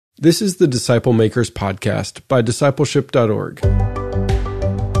This is the Disciple Makers Podcast by Discipleship.org.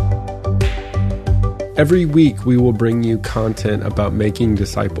 Every week we will bring you content about making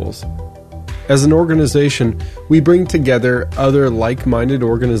disciples. As an organization, we bring together other like-minded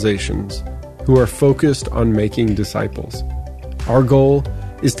organizations who are focused on making disciples. Our goal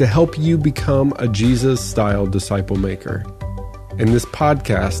is to help you become a Jesus-style disciple maker. And this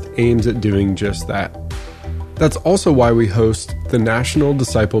podcast aims at doing just that. That's also why we host the National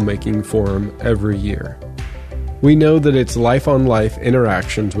Disciple Making Forum every year. We know that it's life-on-life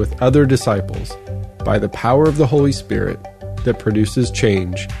interactions with other disciples by the power of the Holy Spirit that produces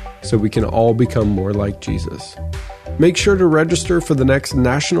change so we can all become more like Jesus. Make sure to register for the next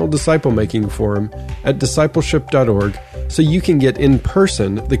National Disciple Making Forum at discipleship.org so you can get in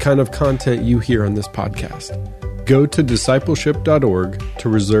person the kind of content you hear on this podcast. Go to discipleship.org to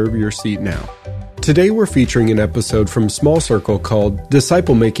reserve your seat now. Today we're featuring an episode from Small Circle called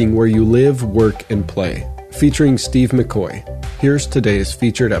Disciple Making Where You Live, Work, and Play, featuring Steve McCoy. Here's today's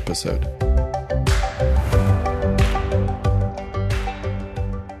featured episode.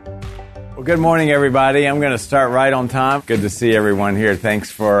 Well, good morning, everybody. I'm going to start right on time. Good to see everyone here.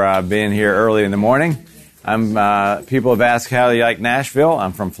 Thanks for being here early in the morning. People have asked how you like Nashville.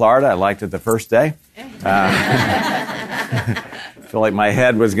 I'm from Florida. I liked it the first day. I feel like my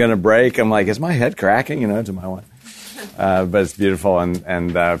head was going to break. I'm like, is my head cracking? To my one. But it's beautiful,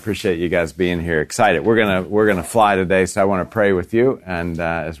 and appreciate you guys being here. Excited. We're gonna fly today, so I want to pray with you, and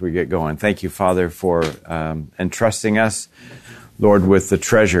as we get going, thank you, Father, for entrusting us, Lord, with the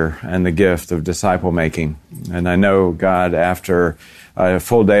treasure and the gift of disciple making. And I know, God, after a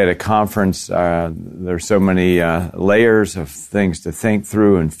full day at a conference, there's so many layers of things to think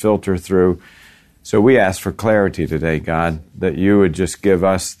through and filter through. So we ask for clarity today, God, that you would just give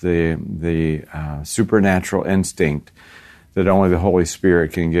us the supernatural instinct that only the Holy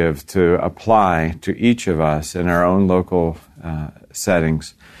Spirit can give to apply to each of us in our own local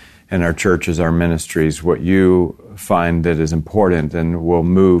settings, in our churches, our ministries, what you find that is important and will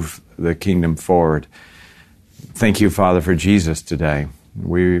move the kingdom forward. Thank you, Father, for Jesus today.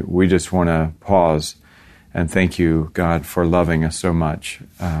 We just want to pause and thank you, God, for loving us so much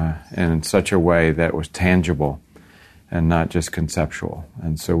in such a way that was tangible and not just conceptual.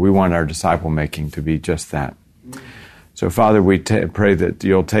 And so we want our disciple making to be just that. So, Father, we pray that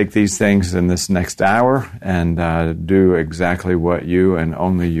you'll take these things in this next hour and do exactly what you and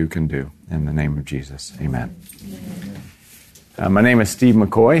only you can do. In the name of Jesus, amen. My name is Steve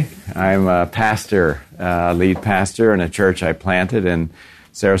McCoy. I'm a pastor, lead pastor in a church I planted in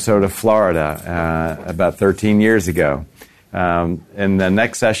Sarasota, Florida, about 13 years ago. In the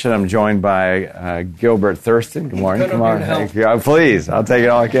next session, I'm joined by Gilbert Thurston. Good morning. Come on. Please, I'll take it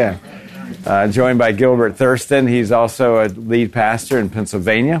all I can. Joined by Gilbert Thurston. He's also a lead pastor in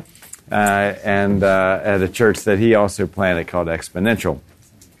Pennsylvania and at a church that he also planted called Exponential.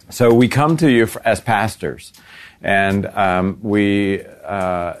 So we come to you as pastors. And I'm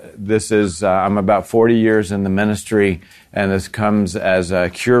about 40 years in the ministry, and this comes as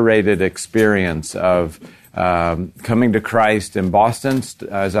a curated experience of coming to Christ in Boston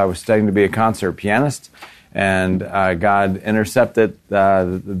as I was studying to be a concert pianist, and God intercepted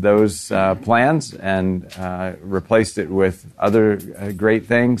those plans and replaced it with other great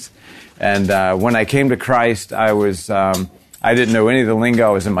things. And when I came to Christ, I didn't know any of the lingo.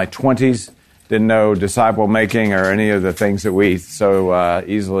 I was in my 20s. Didn't know disciple making or any of the things that we so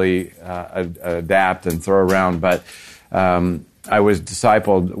easily adapt and throw around. But I was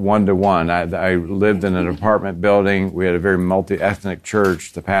discipled one-to-one. I lived in an apartment building. We had a very multi-ethnic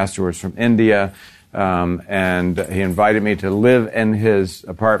church. The pastor was from India, and he invited me to live in his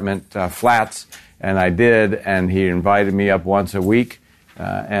apartment flats, and I did. And he invited me up once a week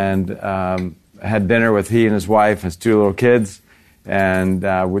and had dinner with he and his wife, his two little kids. And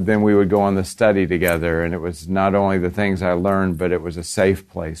then we would go on the study together, and it was not only the things I learned, but it was a safe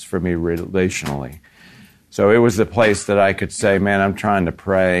place for me relationally. So it was the place that I could say, man, I'm trying to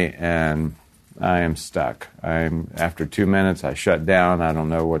pray, and I am stuck. After 2 minutes, I shut down. I don't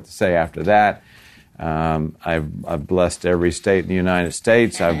know what to say after that. I've blessed every state in the United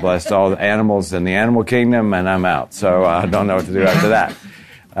States. I've blessed all the animals in the animal kingdom, and I'm out. So I don't know what to do after that.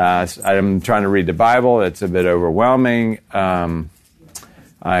 I'm trying to read the Bible. It's a bit overwhelming.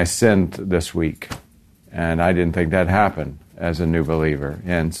 I sinned this week, and I didn't think that happened as a new believer.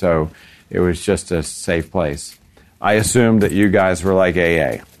 And so it was just a safe place. I assumed that you guys were like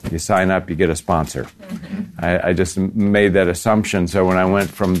AA. You sign up, you get a sponsor. I just made that assumption. So when I went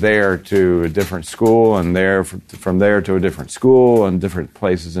from there to a different school and from there to a different school and different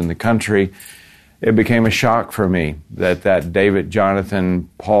places in the country, it became a shock for me that David, Jonathan,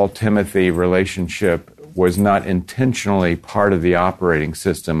 Paul, Timothy relationship was not intentionally part of the operating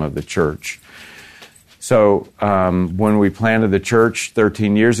system of the church. So when we planted the church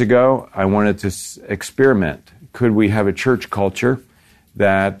 13 years ago, I wanted to experiment. Could we have a church culture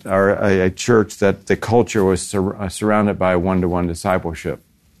or a church that the culture was surrounded by one-to-one discipleship,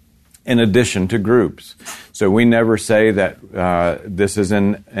 in addition to groups? So we never say that this is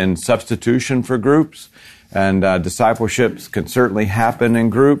in substitution for groups, and discipleships can certainly happen in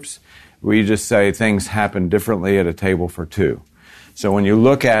groups. We just say things happen differently at a table for two. So when you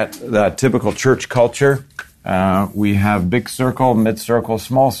look at the typical church culture, we have big circle, mid-circle,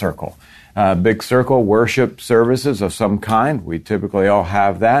 small circle. Big circle, worship services of some kind. We typically all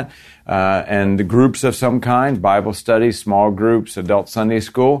have that. And groups of some kind, Bible studies, small groups, adult Sunday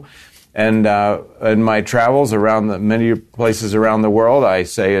school. And in my travels around many places around the world, I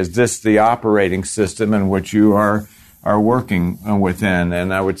say, is this the operating system in which you are working within?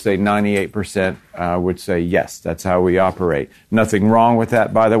 And I would say 98% would say yes, that's how we operate. Nothing wrong with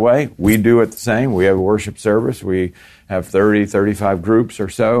that, by the way. We do it the same. We have a worship service. We have 30, 35 groups or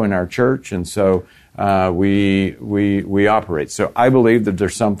so in our church, and so we operate. So I believe that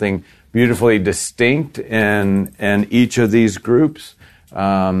there's something beautifully distinct in each of these groups.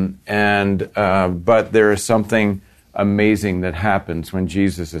 But there is something amazing that happens when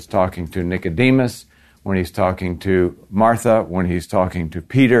Jesus is talking to Nicodemus, when he's talking to Martha, when he's talking to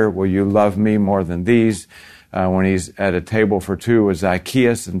Peter, will you love me more than these? When he's at a table for two with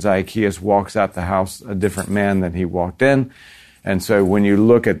Zacchaeus, and Zacchaeus walks out the house a different man than he walked in. And so when you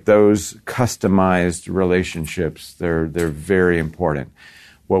look at those customized relationships, they're very important.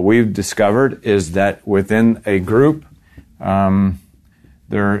 What we've discovered is that within a group,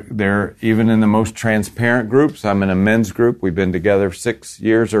 they're even in the most transparent groups. I'm in a men's group. We've been together 6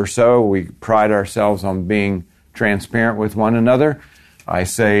 years or so. We pride ourselves on being transparent with one another. I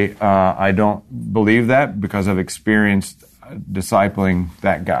say I don't believe that because I've experienced discipling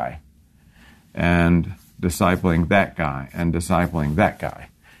that guy and discipling that guy and discipling that guy.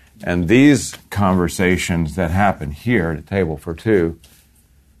 And these conversations that happen here at a table for two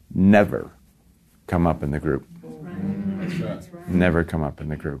never come up in the group. Never come up in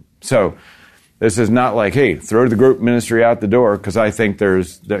the group. So this is not like, hey, throw the group ministry out the door, because I think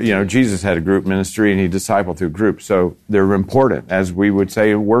Jesus had a group ministry and he discipled through groups. So they're important. As we would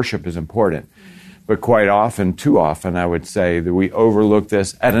say, worship is important. But quite often, too often, I would say that we overlook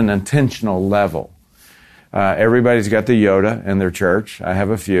this at an intentional level. Everybody's got the Yoda in their church. I have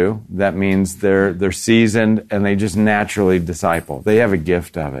a few. That means they're seasoned and they just naturally disciple. They have a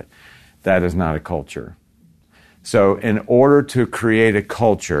gift of it. That is not a culture. So in order to create a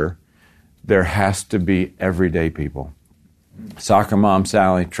culture, there has to be everyday people. Soccer mom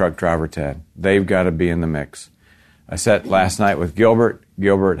Sally, truck driver Ted. They've got to be in the mix. I sat last night with Gilbert.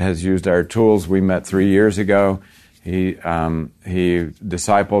 Gilbert has used our tools. We met 3 years ago. He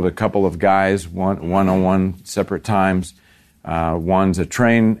discipled a couple of guys, one-on-one, separate times. One's a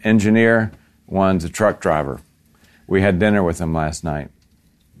train engineer, one's a truck driver. We had dinner with them last night.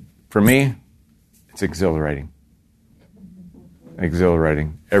 For me, it's exhilarating.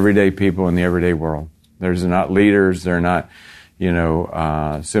 Exhilarating. Everyday people in the everyday world. They're not leaders. They're not,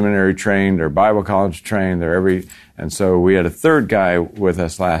 seminary trained or Bible college trained. And so we had a third guy with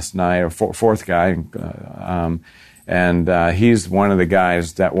us last night, or fourth guy, and he's one of the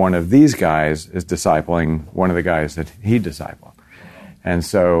guys that one of these guys is discipling one of the guys that he discipled. And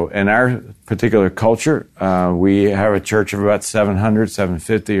so in our particular culture, we have a church of about 700,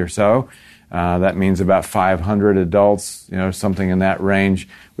 750 or so. That means about 500 adults, something in that range.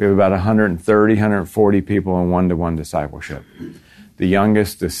 We have about 130, 140 people in one-to-one discipleship. The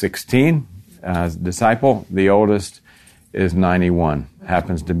youngest is 16, disciple. The oldest is 91,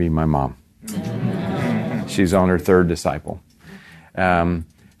 happens to be my mom. She's on her third disciple.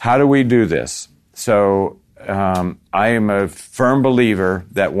 How do we do this? So I am a firm believer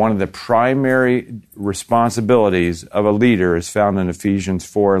that one of the primary responsibilities of a leader is found in Ephesians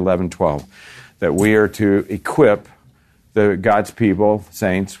 4, 11, 12, that we are to equip God's people,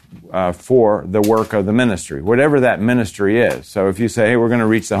 saints, for the work of the ministry, whatever that ministry is. So if you say, hey, we're going to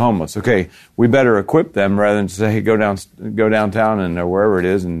reach the homeless, okay, we better equip them rather than say, hey, go downtown and wherever it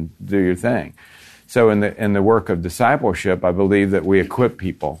is and do your thing. So in the work of discipleship, I believe that we equip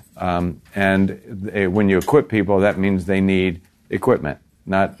people. And when you equip people, that means they need equipment,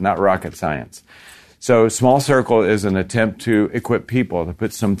 not rocket science. So Small Circle is an attempt to equip people, to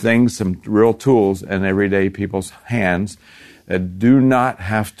put some things, some real tools in everyday people's hands that do not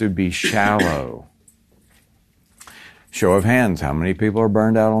have to be shallow. Show of hands, how many people are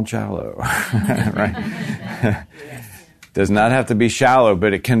burned out on shallow? Right? Does not have to be shallow,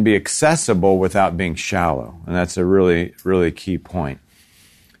 but it can be accessible without being shallow. And that's a really, really key point.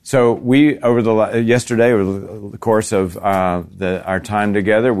 So we, yesterday, over the course of our time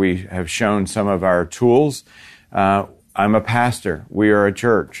together, we have shown some of our tools. I'm a pastor. We are a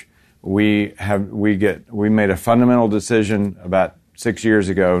church. We made a fundamental decision about 6 years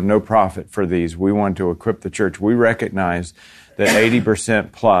ago, no profit for these. We want to equip the church. We recognize that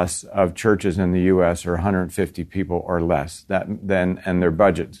 80% plus of churches in the U.S. are 150 people or less. And their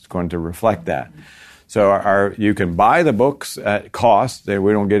budget is going to reflect that. So you can buy the books at cost.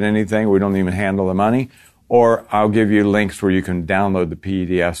 We don't get anything. We don't even handle the money. Or I'll give you links where you can download the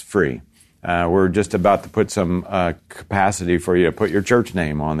PDFs free. We're just about to put some capacity for you to put your church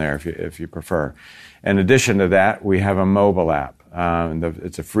name on there if you prefer. In addition to that, we have a mobile app.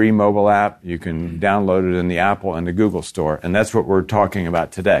 It's a free mobile app. You can download it in the Apple and the Google store, and that's what we're talking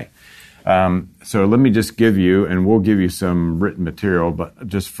about today. So let me just give you, and we'll give you some written material, but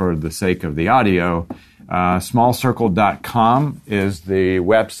just for the sake of the audio, smallcircle.com is the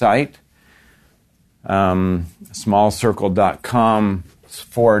website.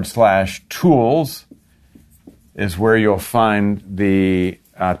 smallcircle.com/tools is where you'll find the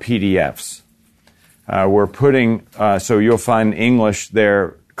PDFs. We're putting, so you'll find English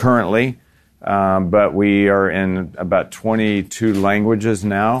there currently, but we are in about 22 languages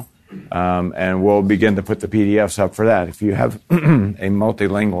now, and we'll begin to put the PDFs up for that. If you have a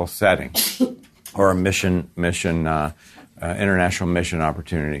multilingual setting or a international mission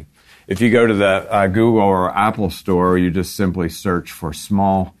opportunity. If you go to the Google or Apple store, you just simply search for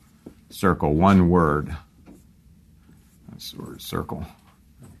Small Circle, one word. That's the word circle.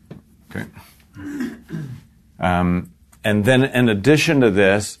 Okay. And then in addition to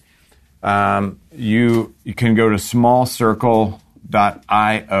this, you can go to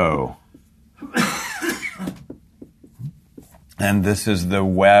smallcircle.io. And this is the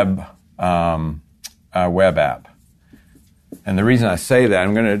web app. And the reason I say that,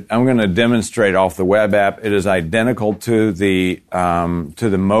 I'm going to demonstrate off the web app. It is identical to the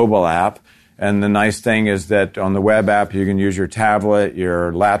mobile app. And the nice thing is that on the web app, you can use your tablet,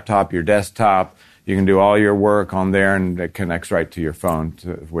 your laptop, your desktop. You can do all your work on there, and it connects right to your phone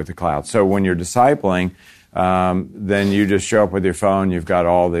with the cloud. So when you're discipling, then you just show up with your phone. You've got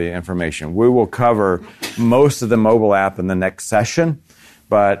all the information. We will cover most of the mobile app in the next session,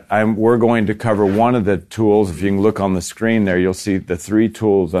 but we're going to cover one of the tools. If you can look on the screen there, you'll see the 3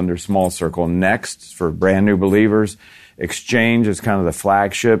 tools under Small Circle. Next, for brand new believers. Exchange is kind of the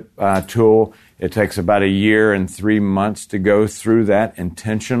flagship tool. It takes about 1 year and 3 months to go through that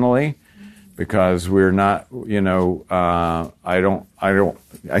intentionally, because we're not, it's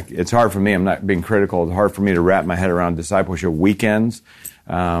hard for me, I'm not being critical, it's hard for me to wrap my head around discipleship weekends,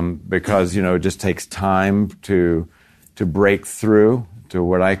 because, it just takes time to break through to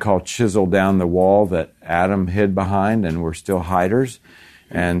what I call chisel down the wall that Adam hid behind, and we're still hiders.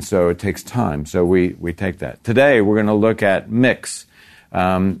 And so it takes time. So we take that. Today, we're going to look at Mix.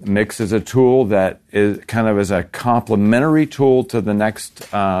 Mix is a tool that is kind of as a complementary tool to the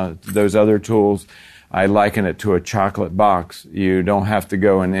next, those other tools. I liken it to a chocolate box. You don't have to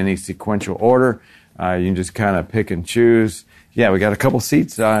go in any sequential order. You can just kind of pick and choose. Yeah, we got a couple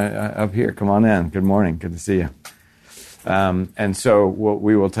seats up here. Come on in. Good morning. Good to see you. And so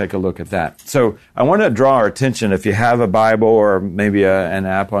we will take a look at that. So I want to draw our attention, if you have a Bible or maybe an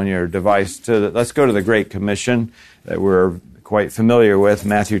app on your device, let's go to the Great Commission that we're quite familiar with,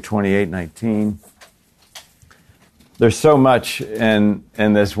 Matthew 28:19. There's so much in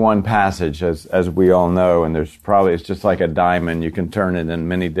this one passage, as we all know, and it's just like a diamond. You can turn it in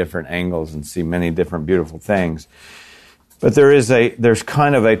many different angles and see many different beautiful things. But there's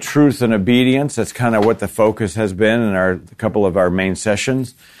kind of a truth and obedience. That's kind of what the focus has been in a couple of our main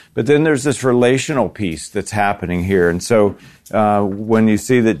sessions. But then there's this relational piece that's happening here. And so when you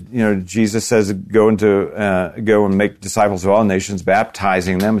see that, Jesus says, go and make disciples of all nations,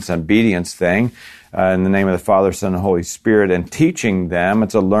 baptizing them, it's an obedience thing, in the name of the Father, Son, and Holy Spirit, and teaching them,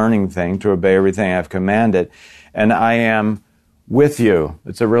 it's a learning thing to obey everything I've commanded. And I am with you.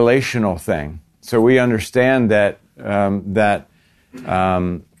 It's a relational thing. So we understand that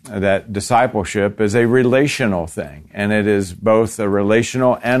that discipleship is a relational thing, and it is both a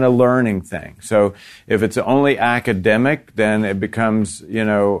relational and a learning thing. So if it's only academic, then it becomes,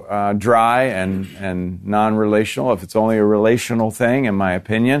 dry and non-relational. If it's only a relational thing, in my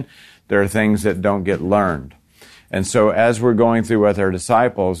opinion, there are things that don't get learned. And so as we're going through with our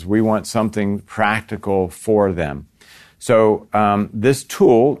disciples, we want something practical for them. So this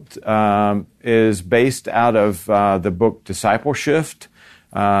tool is based out of the book Discipleship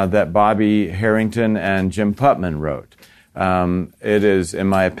that Bobby Harrington and Jim Putman wrote. It is, in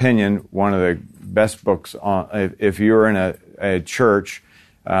my opinion, one of the best books on, if you're in a church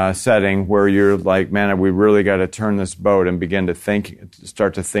setting where you're like, man, we really got to turn this boat and begin to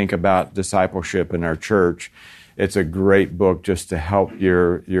start to think about discipleship in our church. It's a great book just to help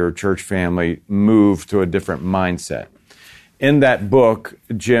your church family move to a different mindset. In that book,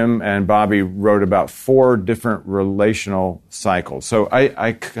 Jim and Bobby wrote about 4 different relational cycles. So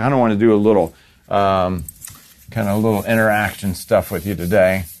I kind of want to do a little little interaction stuff with you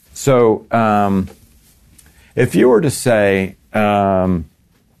today. So if you were to say,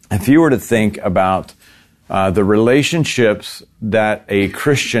 if you were to think about the relationships that a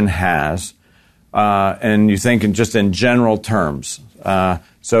Christian has, and you think just in general terms,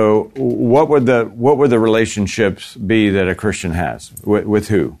 so what would the relationships be that a Christian has? With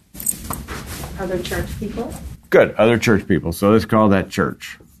who? Other church people. Good, other church people. So let's call that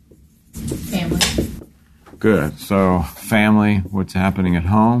church. Family. Good. So family, what's happening at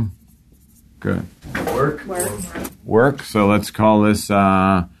home? Good. Work. So let's call this,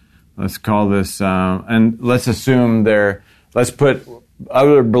 and let's assume let's put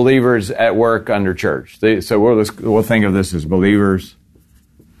other believers at work under church. So we'll think of this as believers.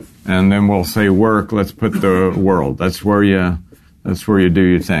 And then we'll say work, let's put the world. That's where you do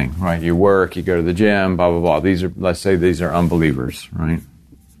your thing, right? You work, you go to the gym, blah, blah, blah. Let's say these are unbelievers, right?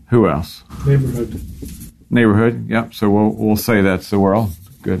 Who else? Neighborhood, yep. So we'll say that's the world.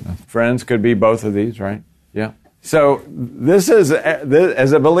 Good. Friends could be both of these, right? Yeah. So this is,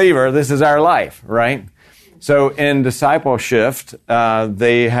 as a believer, this is our life, right? So in discipleship,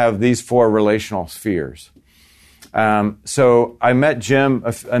 they have these 4 relational spheres. So I met Jim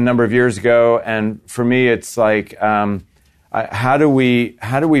a number of years ago, and for me, it's like, how do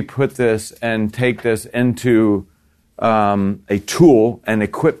we put this and take this into a tool and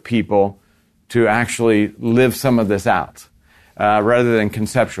equip people to actually live some of this out, rather than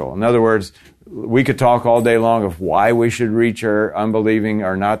conceptual? In other words, we could talk all day long of why we should reach our unbelieving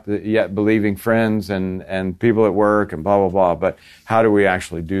or not yet believing friends and people at work and blah, blah, blah. But how do we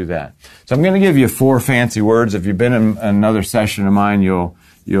actually do that? So I'm going to give you 4 fancy words. If you've been in another session of mine, you'll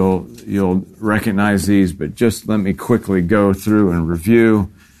recognize these, but just let me quickly go through and review.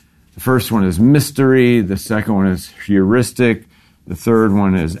 The first one is mystery. The second one is heuristic. The third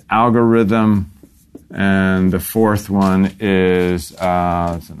one is algorithm. And the fourth one is, it's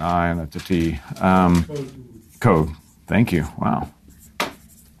an I and it's a T. Code. Thank you. Wow.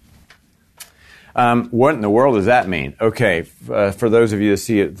 What in the world does that mean? Okay, for those of you that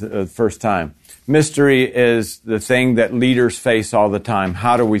see it the first time. Mystery is the thing that leaders face all the time.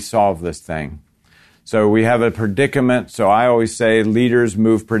 How do we solve this thing? So we have a predicament. So I always say leaders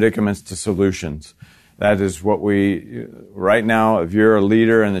move predicaments to solutions. That is what right now, if you're a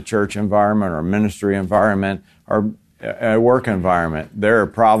leader in the church environment or ministry environment or a work environment, there are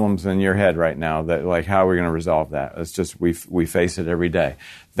problems in your head right now that, like, how are we going to resolve that? It's just, we face it every day.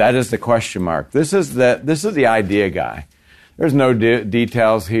 That is the question mark. This is the idea guy. There's no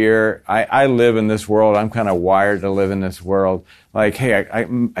details here. I live in this world. I'm kind of wired to live in this world. Like, hey,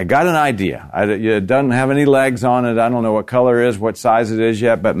 I got an idea. It doesn't have any legs on it. I don't know what color it is, what size it is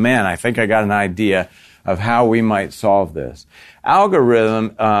yet, but man, I think I got an idea of how we might solve this.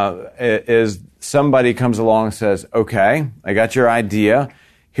 Algorithm is somebody comes along and says, okay, I got your idea.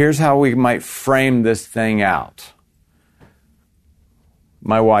 Here's how we might frame this thing out.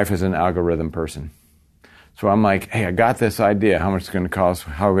 My wife is an algorithm person. So I'm like, hey, I got this idea. How much it's going to cost?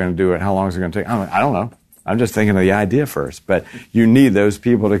 How are we going to do it? How long is it going to take? I'm like, I don't know. I'm just thinking of the idea first. But you need those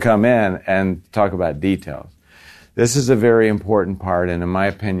people to come in and talk about details. This is a very important part, and in my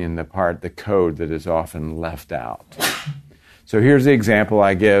opinion, the code that is often left out. So here's the example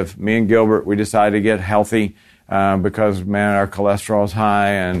I give. Me and Gilbert, we decided to get healthy because, man, our cholesterol is high,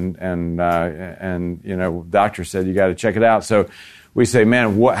 and you know, doctor said you got to check it out. So we say,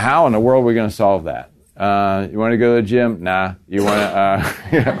 man, how in the world are we going to solve that? You want to go to the gym? Nah. You want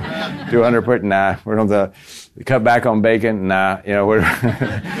to do 100 Nah. We're going to cut back on bacon? Nah. You know, we're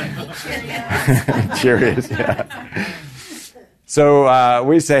Cheerios. Yeah. So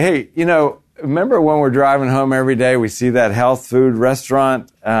we say, hey, you know, remember when we're driving home every day, we see that health food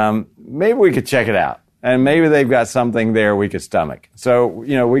restaurant? Maybe we could check it out. And maybe they've got something there we could stomach. So,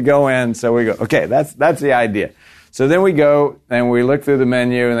 you know, we go in, so we go, okay, that's the idea. So then we go and we look through the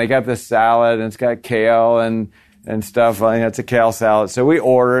menu and they got this salad and it's got kale and and stuff. It's a kale salad. So we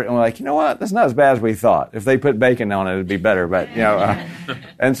order it, and we're like, you know what? That's not as bad as we thought. If they put bacon on it, it'd be better. But,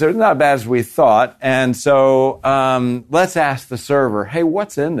 and so it's not as bad as we thought. And so let's ask the server, hey,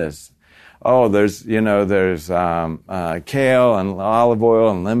 what's in this? Oh, there's kale and olive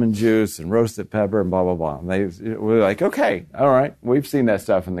oil and lemon juice and roasted pepper and blah, blah, blah. And we're like, okay, all right. We've seen that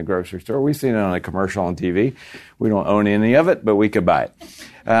stuff in the grocery store. We've seen it on a commercial on TV. We don't own any of it, but we could buy it.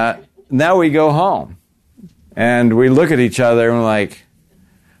 Now we go home and we look at each other and we're like,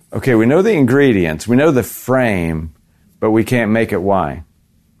 okay, we know the ingredients. We know the frame, but we can't make it. Why?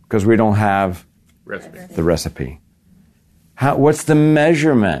 Because we don't have the recipe. What's the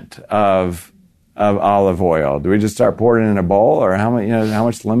measurement of olive oil? Do we just start pouring it in a bowl, or how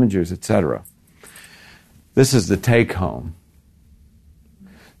much lemon juice, etc.? This is the take home.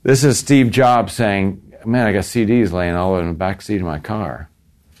 This is Steve Jobs saying, "Man, I got CDs laying all over in the back seat of my car.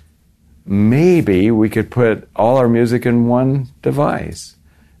 Maybe we could put all our music in one device."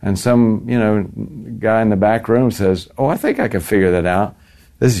 And some guy in the back room says, "Oh, I think I can figure that out.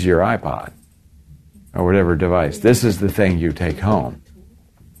 This is your iPod." Or whatever device. This is the thing you take home.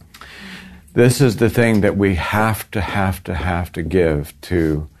 This is the thing that we have to give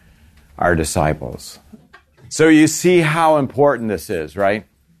to our disciples. So you see how important this is, right?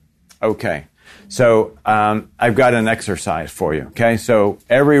 Okay. So I've got an exercise for you, okay? So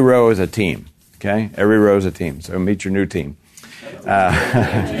every row is a team, okay? Every row is a team. So meet your new team. I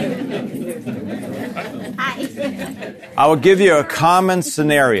will give you a common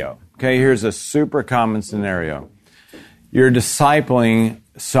scenario. Okay, here's a super common scenario. You're discipling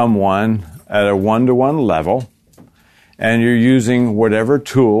someone at a one-to-one level, and you're using whatever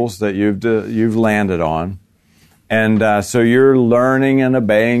tools that you've landed on. And so you're learning and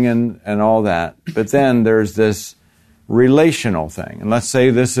obeying and all that. But then there's this relational thing. And let's say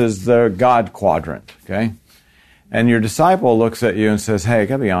this is the God quadrant, okay? And your disciple looks at you and says, hey, I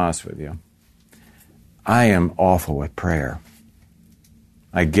got to be honest with you. I am awful with prayer.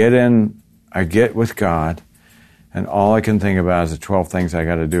 I get with God, and all I can think about is the 12 things I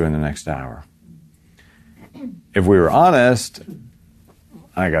got to do in the next hour. If we were honest,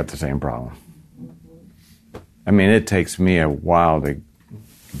 I got the same problem. I mean, it takes me a while to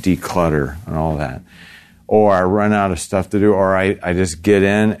declutter and all that. Or I run out of stuff to do, or I just get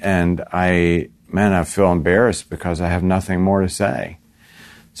in and I feel embarrassed because I have nothing more to say.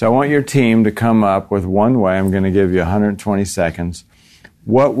 So I want your team to come up with one way. I'm going to give you 120 seconds.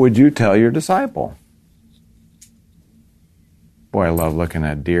 What would you tell your disciple? Boy, I love looking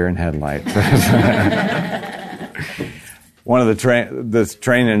at deer in headlights. One of this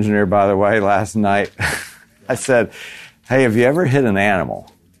train engineer, by the way, last night, I said, hey, have you ever hit an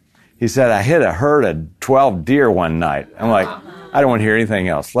animal? He said, I hit a herd of 12 deer one night. I'm like, I don't want to hear anything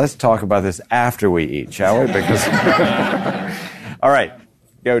else. Let's talk about this after we eat, shall we? Because all right,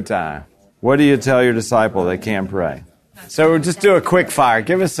 go time. What do you tell your disciple they can't pray? So we'll just do a quick fire.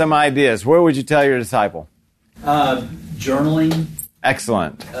 Give us some ideas. What would you tell your disciple? Journaling.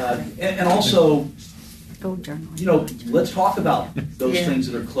 Excellent. And also, journaling. let's talk about those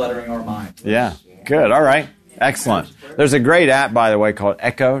things that are cluttering our mind. Yeah, good. All right. Excellent. There's a great app, by the way, called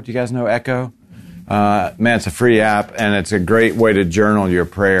Echo. Do you guys know Echo? It's a free app, and it's a great way to journal your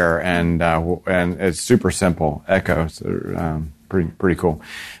prayer, and it's super simple. Echo. So, pretty cool.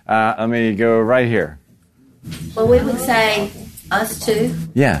 Let me go right here. Well, we would say us two.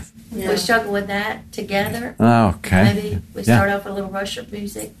 Yeah. We struggle with that together. Okay. Maybe we start off with a little worship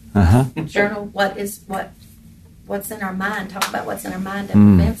music. Journal what's in our mind. Talk about what's in our mind that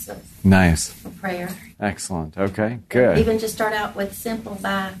prevents us. Nice. From prayer. Excellent. Okay. Good. Even just start out with simple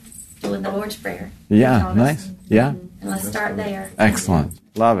by doing the Lord's Prayer. Yeah. Nice. Yeah. And let's start there. Excellent.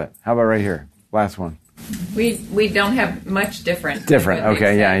 Love it. How about right here? Last one. We don't have much different. Different.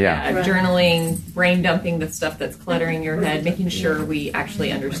 Okay. Yeah. Right. Journaling, brain dumping the stuff that's cluttering your head, making sure we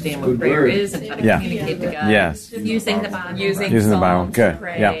actually understand what prayer is and how to communicate to God. Yes. Using the Bible. Using the Bible. Good.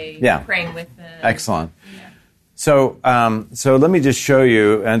 Pray, yeah. Praying with them. Excellent. So let me just show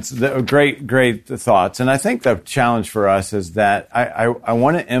you, and it's great thoughts. And I think the challenge for us is that I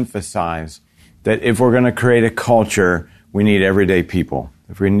want to emphasize that if we're going to create a culture, we need everyday people.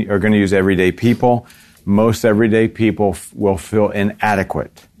 If we are going to use everyday people, most everyday people will feel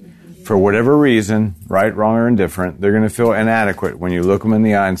inadequate. For whatever reason, right, wrong, or indifferent, they're going to feel inadequate when you look them in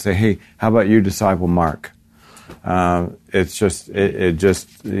the eye and say, hey, how about you, disciple Mark? It's just, they're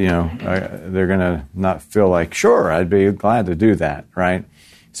going to not feel like, sure, I'd be glad to do that, right?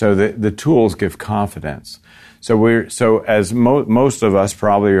 So the tools give confidence. So as most of us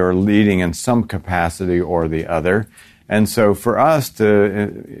probably are leading in some capacity or the other. And so for us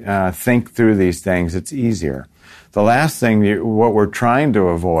to think through these things, it's easier. The last thing, what we're trying to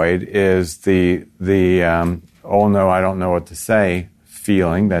avoid is the oh no, I don't know what to say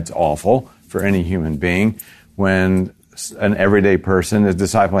feeling. That's awful for any human being when an everyday person is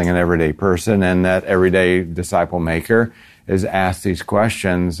discipling an everyday person, and that everyday disciple maker is asked these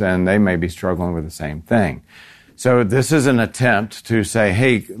questions, and they may be struggling with the same thing. So this is an attempt to say,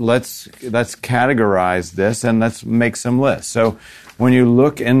 hey, let's categorize this and let's make some lists. So when you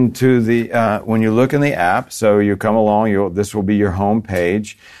look into when you look in the app, so you come along, this will be your home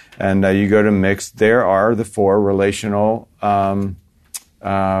page, and you go to Mix. There are the 4 relational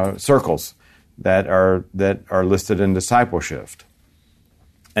circles that are listed in discipleship.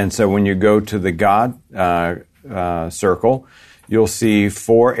 And so when you go to the God circle, you'll see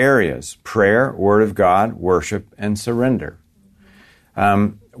 4 areas: prayer, Word of God, worship, and surrender.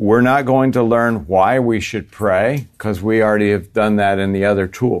 We're not going to learn why we should pray, because we already have done that in the other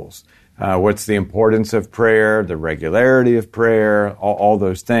tools. What's the importance of prayer, the regularity of prayer, all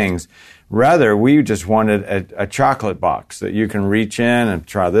those things. Rather, we just wanted a chocolate box that you can reach in and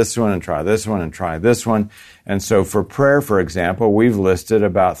try this one and try this one and try this one. And so for prayer, for example, we've listed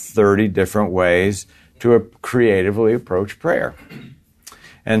about 30 different ways to creatively approach prayer.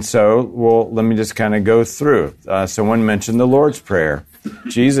 And so, let me just kind of go through. Someone mentioned the Lord's Prayer.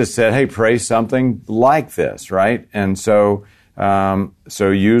 Jesus said, hey, pray something like this, right? And so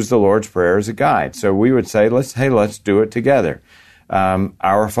use the Lord's Prayer as a guide. So we would say, let's do it together.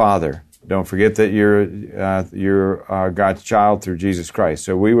 Our Father. Don't forget that you're God's child through Jesus Christ.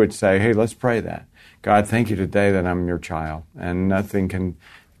 So we would say, hey, let's pray that. God, thank you today that I'm your child, and nothing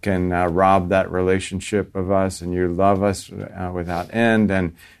can rob that relationship of us, and you love us without end.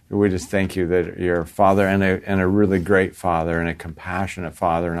 And we just thank you that you're a Father, and a really great Father, and a compassionate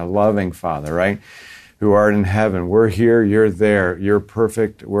Father, and a loving Father, right? Who art in heaven. We're here, you're there. You're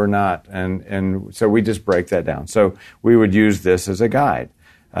perfect, we're not. And so we just break that down. So we would use this as a guide.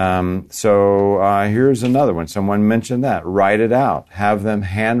 Here's another one. Someone mentioned that. Write it out. Have them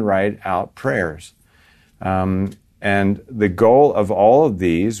handwrite out prayers. And the goal of all of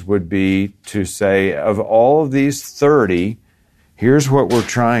these would be to say, of all of these 30, here's what we're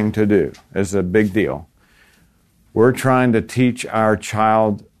trying to do. It's a big deal. We're trying to teach our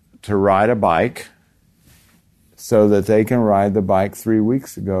child to ride a bike so that they can ride the bike 3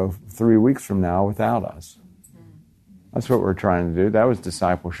 weeks from now without us. That's what we're trying to do. That was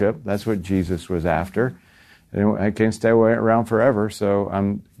discipleship. That's what Jesus was after. And I can't stay around forever, so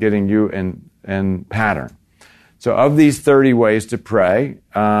I'm getting you in pattern. So of these 30 ways to pray,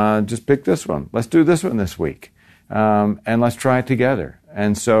 just pick this one. Let's do this one this week, and let's try it together.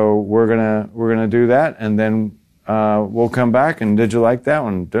 And so we're gonna do that, and then we'll come back. And did you like that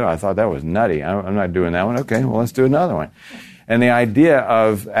one? Dude, I thought that was nutty. I'm not doing that one. Okay, well, let's do another one. And the idea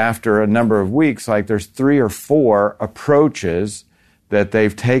of, after a number of weeks, like there's 3 or 4 approaches that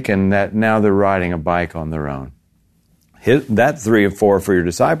they've taken that now they're riding a bike on their own. That 3 or 4 for your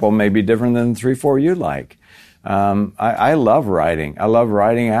disciple may be different than 3 or 4 you like. I love writing. I love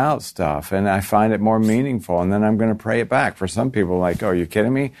writing out stuff, and I find it more meaningful, and then I'm going to pray it back. For some people, like, oh, are you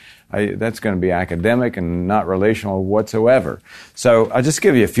kidding me? That's going to be academic and not relational whatsoever. So I'll just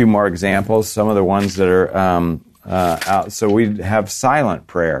give you a few more examples, some of the ones that are out. So we have silent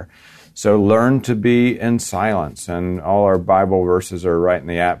prayer. So learn to be in silence, and all our Bible verses are right in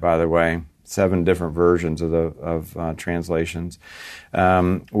the app, by the way. 7 different versions of translations.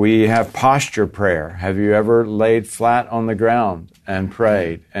 We have posture prayer. Have you ever laid flat on the ground and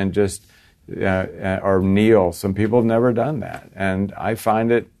prayed and just or kneel? Some people have never done that, and I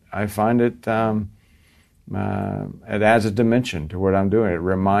find it it adds a dimension to what I'm doing. It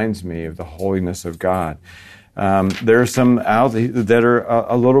reminds me of the holiness of God. There are some out that are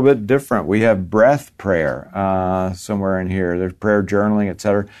a little bit different. We have breath prayer somewhere in here. There's prayer journaling,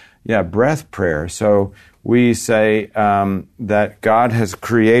 etc. Yeah, breath prayer. So we say that God has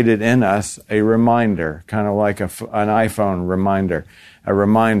created in us a reminder, kind of like an iPhone reminder. A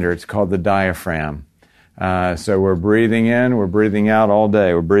reminder. It's called the diaphragm. So we're breathing in, we're breathing out all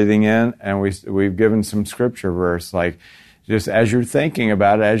day. We're breathing in, and we've given some scripture verse, like just as you're thinking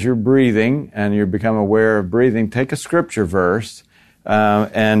about it, as you're breathing, and you become aware of breathing, take a scripture verse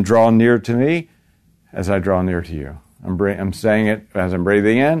and draw near to me as I draw near to you. I'm saying it as I'm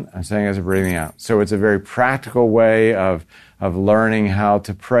breathing in, I'm saying it as I'm breathing out. So it's a very practical way of learning how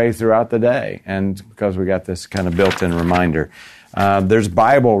to pray throughout the day, and because we got this kind of built-in reminder. There's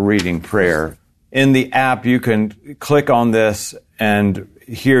Bible reading prayer. In the app, you can click on this, and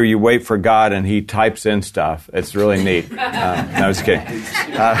here you wait for God, and He types in stuff. It's really neat. No, I was kidding.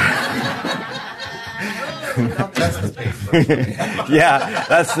 Yeah,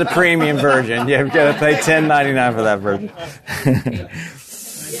 that's the premium version. You've got to pay $10.99 for that version.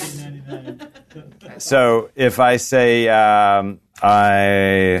 So if I say,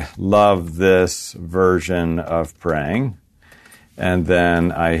 I love this version of praying, and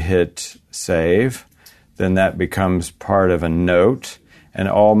then I hit save, then that becomes part of a note, and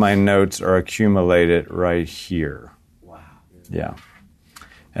all my notes are accumulated right here. Wow. Yeah.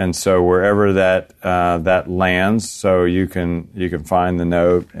 And so wherever that lands, so you can find the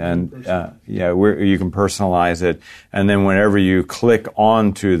note, and you can personalize it, and then whenever you click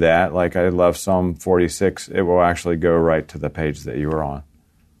onto that, like I love Psalm 46, it will actually go right to the page that you were on.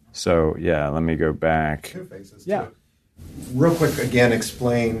 So yeah, let me go back. Two phases. Yeah. Real quick, again,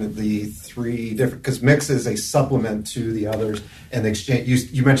 explain the three different, because Mix is a supplement to the others, and the Exchange.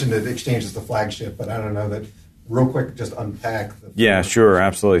 You mentioned that Exchange is the flagship, but I don't know that. Real quick, just unpack. Yeah, sure,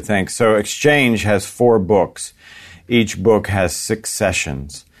 absolutely. Thanks. So Exchange has 4 books. Each book has 6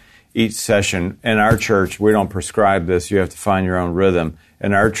 sessions. Each session, in our church, we don't prescribe this. You have to find your own rhythm.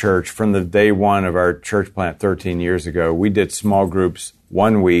 In our church, from the day one of our church plant 13 years ago, we did small groups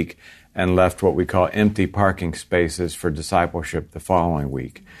 1 week and left what we call empty parking spaces for discipleship the following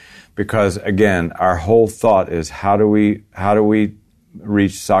week. Because, again, our whole thought is how do we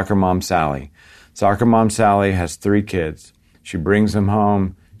reach Soccer Mom Sally? Soccer Mom Sally has 3 kids. She brings them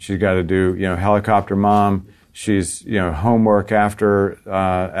home. She's got to do, helicopter mom. She's, homework after,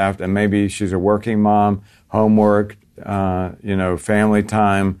 and maybe she's a working mom, homework, family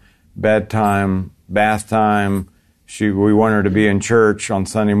time, bedtime, bath time. We want her to be in church on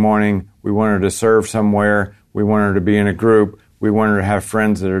Sunday morning. We want her to serve somewhere. We want her to be in a group. We want her to have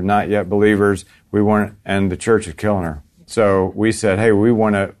friends that are not yet believers. And the church is killing her. So we said, hey,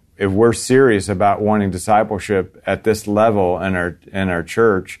 if we're serious about wanting discipleship at this level in our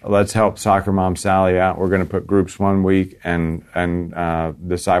church, let's help Soccer Mom Sally out. We're going to put groups 1 week and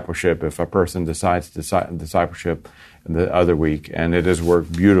discipleship if a person decides discipleship the other week. And it has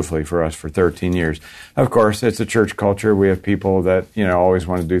worked beautifully for us for 13 years. Of course, it's a church culture. We have people that always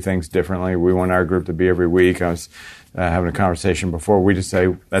want to do things differently. We want our group to be every week. I was having a conversation before. We just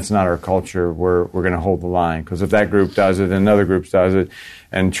say that's not our culture. We're going to hold the line, because if that group does it and another group does it,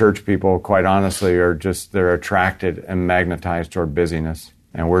 and church people, quite honestly, they're attracted and magnetized toward busyness.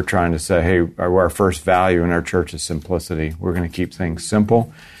 And we're trying to say, hey, our first value in our church is simplicity. We're going to keep things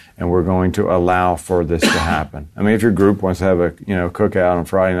simple, and we're going to allow for this to happen. I mean, if your group wants to have a cookout on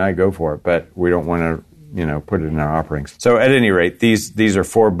Friday night, go for it. But we don't want to put it in our offerings. So at any rate, these are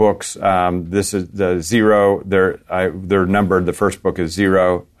 4 books. This is the 0. They're numbered. The first book is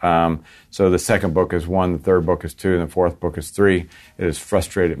 0. So the second book is 1. The third book is 2. And the fourth book is 3. It has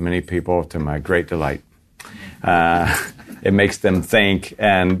frustrated many people to my great delight. It makes them think,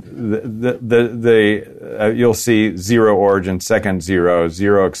 and you'll see 0 origin, second 0,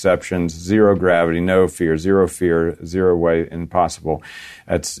 0 exceptions, 0 gravity, no fear, 0 way, impossible.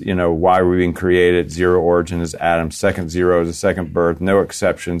 That's, why we've been created. 0 origin is Adam. Second 0 is a second birth. No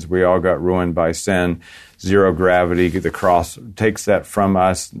exceptions. We all got ruined by sin. 0 gravity. The cross takes that from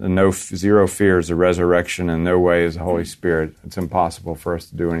us. 0 fear is the resurrection, and no way is the Holy Spirit. It's impossible for us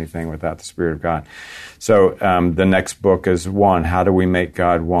to do anything without the Spirit of God. So the next book is 1. How do we make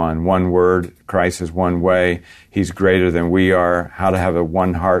God one? One word. Christ is one way. He's greater than we are. How to have a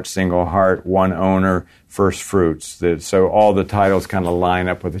one heart, single heart, one owner, first fruits. So all the titles kind of line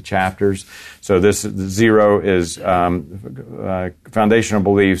up with the chapters. So this 0 is foundational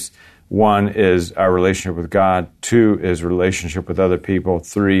beliefs. 1 is our relationship with God. 2 is relationship with other people.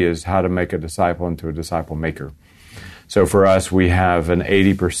 3 is how to make a disciple into a disciple maker. So for us, we have an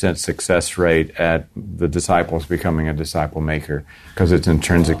 80% success rate at the disciples becoming a disciple maker, because it's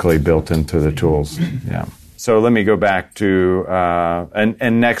intrinsically built into the tools. Yeah. So let me go back to,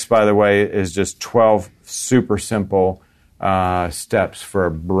 and next, by the way, is just 12 super simple steps for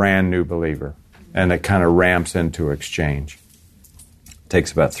a brand new believer. And it kind of ramps into Exchange.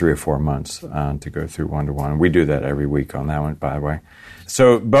 Takes about 3 or 4 months to go through one-to-one. We do that every week on that one, by the way.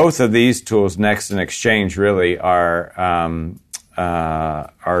 So both of these tools, Next and Exchange, really are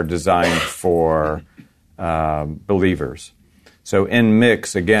designed for believers. So in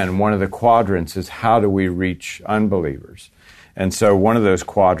Mix, again, one of the quadrants is how do we reach unbelievers? And so one of those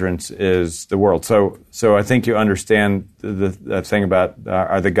quadrants is the world. So I think you understand the thing about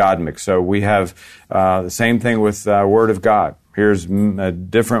the God mix. So we have the same thing with Word of God. Here's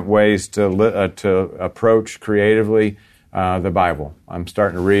different ways to approach creatively the Bible. I'm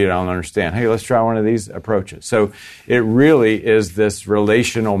starting to read it. I don't understand. Hey, let's try one of these approaches. So it really is this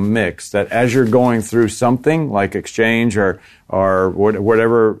relational mix that as you're going through something like Exchange or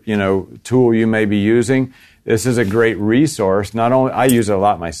whatever, tool you may be using, this is a great resource. Not only, I use it a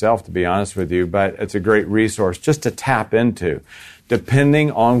lot myself, to be honest with you, but it's a great resource just to tap into,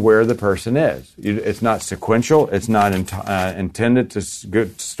 depending on where the person is. It's not sequential. It's not intended to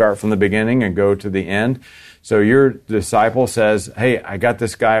start from the beginning and go to the end. So your disciple says, hey, I got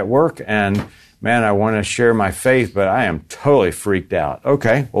this guy at work, and man, I want to share my faith, but I am totally freaked out.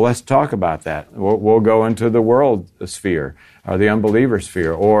 Okay, well, let's talk about that. We'll go into the world sphere, or the unbeliever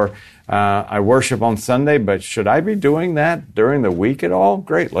sphere. Or I worship on Sunday, but should I be doing that during the week at all?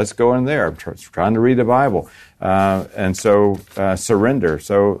 Great, let's go in there. I'm trying to read the Bible. And so surrender.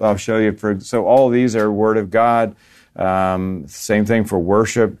 So I'll show you. So all of these are Word of God. Same thing for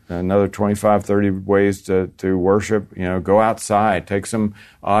worship. Another 25, 30 ways to worship. Go outside, take some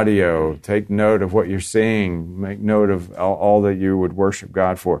audio, take note of what you're seeing, make note of all that you would worship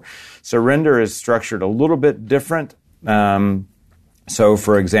God for. Surrender is structured a little bit different. So,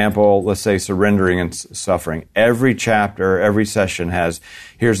 for example, let's say surrendering and suffering. Every chapter, every session has,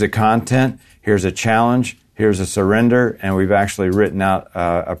 here's the content, here's a challenge, here's a surrender, and we've actually written out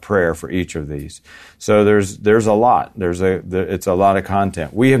a prayer for each of these. So there's a lot. It's a lot of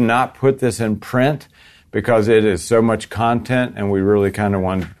content. We have not put this in print because it is so much content, and we really kind of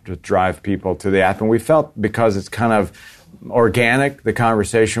want to drive people to the app. And we felt because it's kind of organic, the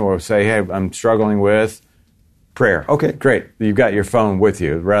conversation will say, hey, I'm struggling with prayer. Okay, great. You've got your phone with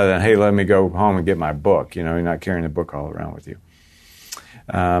you, rather than, hey, let me go home and get my book. You're not carrying the book all around with you.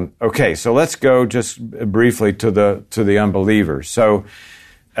 Okay, so let's go just briefly to the unbelievers. So,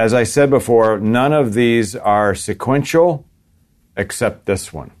 as I said before, none of these are sequential except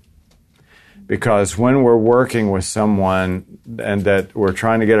this one. Because when we're working with someone and that we're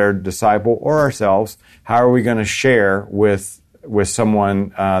trying to get our disciple or ourselves, how are we going to share with someone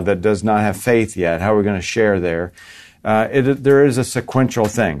that does not have faith yet? How are we going to share there? There is a sequential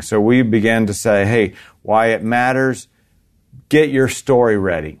thing. So we began to say, hey, why it matters, get your story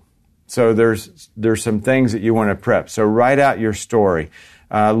ready. So there's some things that you want to prep. So write out your story.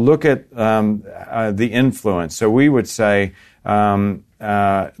 Look at the influence. So we would say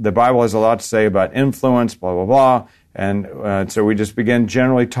the Bible has a lot to say about influence, blah, blah, blah. And so we just begin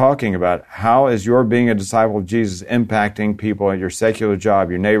generally talking about how is your being a disciple of Jesus impacting people at your secular job,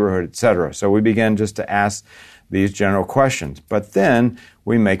 your neighborhood, etc. So we begin just to ask these general questions. But then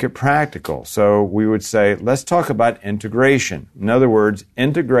we make it practical. So we would say, let's talk about integration. In other words,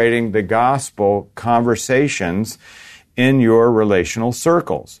 integrating the gospel conversations in your relational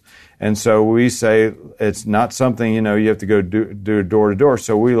circles. And so we say it's not something, you have to go do door to door.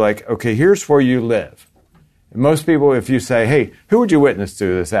 So we okay, here's where you live. Most people, if you say, hey, who would you witness to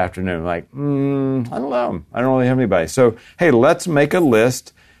this afternoon? I don't know. I don't really have anybody. So, hey, let's make a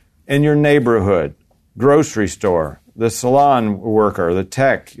list in your neighborhood, grocery store, the salon worker, the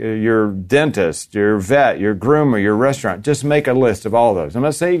tech, your dentist, your vet, your groomer, your restaurant. Just make a list of all those. I'm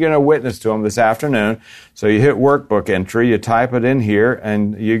not saying you're going to witness to them this afternoon. So you hit workbook entry, you type it in here,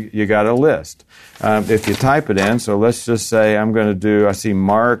 and you got a list. If you type it in, so let's just say I see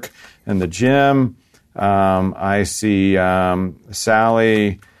Mark in the gym. I see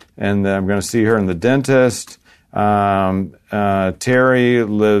Sally, and I'm going to see her in the dentist. Terry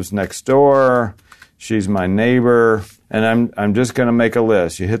lives next door. She's my neighbor, and I'm just going to make a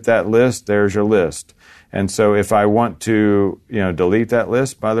list. You hit that list, there's your list. And so if I want to, delete that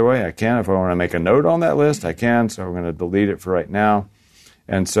list, by the way, I can. If I want to make a note on that list, I can. So I'm going to delete it for right now.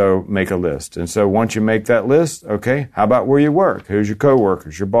 And so make a list. And so once you make that list, okay, how about where you work? Who's your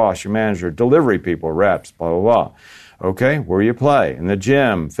coworkers, your boss, your manager, delivery people, reps, blah, blah, blah. Okay, where you play, in the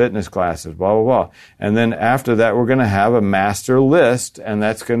gym, fitness classes, blah, blah, blah. And then after that, we're going to have a master list, and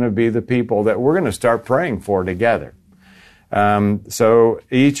that's going to be the people that we're going to start praying for together. So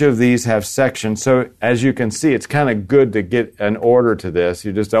each of these have sections. So as you can see, it's kind of good to get an order to this.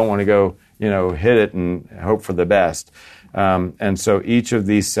 You just don't want to go, hit it and hope for the best. And so each of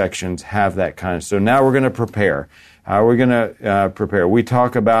these sections have that kind of. So now we're going to prepare. How are we going to prepare? We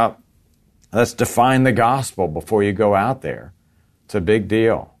talk about, let's define the gospel before you go out there. It's a big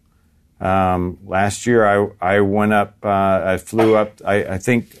deal. Last year I went up, I flew up, I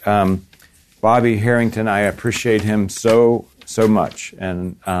think Bobby Harrington, I appreciate him so much.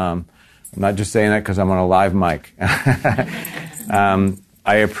 And I'm not just saying that because I'm on a live mic.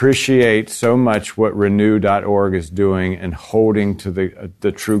 I appreciate so much what Renew.org is doing and holding to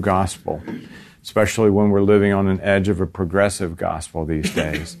the true gospel. especially when we're living on an edge of a progressive gospel these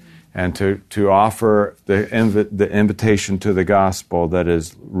days. And to offer the invitation to the gospel that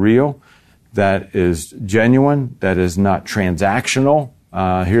is real, that is genuine, that is not transactional.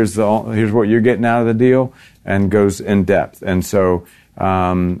 Here's what you're getting out of the deal, and goes in depth. And so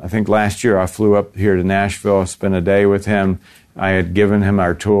I think last year I flew up here to Nashville, spent a day with him. I had given him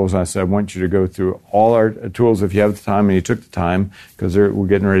our tools. I said, I want you to go through all our tools if you have the time. And he took the time because we're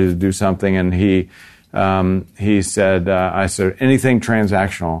getting ready to do something. And he said, I said, anything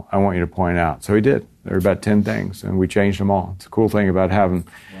transactional, I want you to point out. So he did. There were about 10 things, and we changed them all. It's a cool thing about having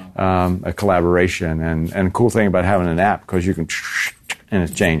a collaboration, and a cool thing about having an app, because you can, and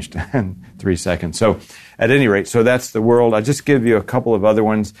it's changed in 3 seconds. So at any rate, so that's the world. I'll just give you a couple of other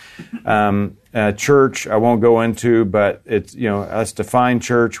ones. Church, I won't go into, but it's, let's define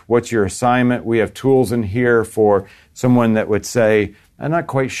church. What's your assignment? We have tools in here for someone that would say, I'm not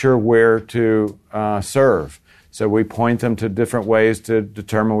quite sure where to serve. So we point them to different ways to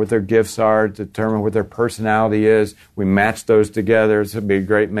determine what their gifts are, determine what their personality is. We match those together. So it'd be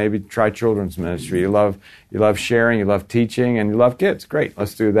great. Maybe try children's ministry. You love sharing, you love teaching, and you love kids. Great,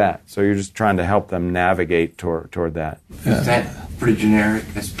 let's do that. So you're just trying to help them navigate toward that. Is that pretty generic?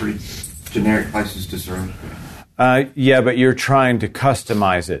 That's pretty generic places to serve? Yeah, but you're trying to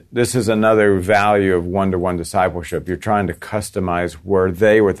customize it. This is another value of one-to-one discipleship. You're trying to customize where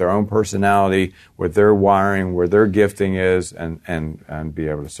they, with their own personality, with their wiring, where their gifting is, and be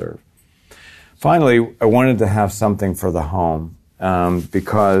able to serve. Finally, I wanted to have something for the home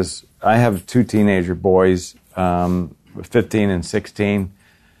because I have 2 teenager boys, 15 and 16.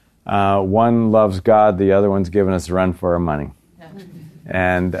 One loves God, the other one's giving us a run for our money.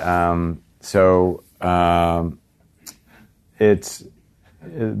 And it's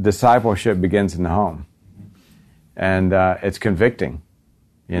discipleship begins in the home, and it's convicting.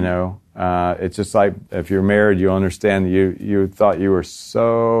 It's just like if you're married, you'll understand. You thought you were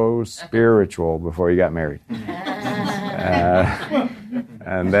so spiritual before you got married,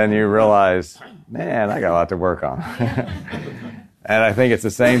 and then you realize, man, I got a lot to work on. And I think it's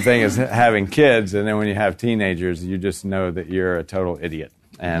the same thing as having kids, and then when you have teenagers, you just know that you're a total idiot.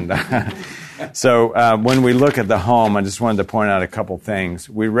 And so when we look at the home, I just wanted to point out a couple things.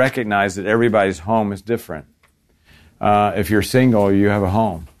 We recognize that everybody's home is different. If you're single, you have a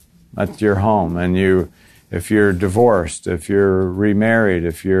home. That's your home. And if you're divorced, if you're remarried,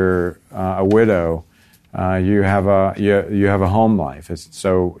 if you're a widow, you have a home life.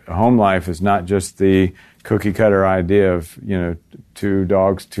 So home life is not just the cookie cutter idea of 2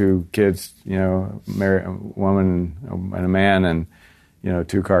 dogs, 2 kids, married a woman and a man, and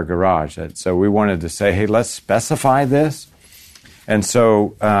 2-car garage. So we wanted to say, hey, let's specify this. And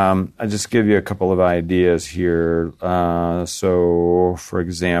so I'll just give you a couple of ideas here. So, for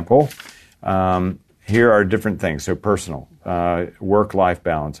example, here are different things. So personal, work-life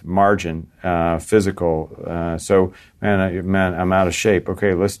balance, margin, physical. So, man, I'm out of shape.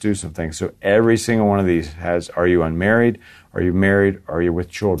 Okay, let's do some things. So every single one of these has, are you unmarried? Are you married? Are you with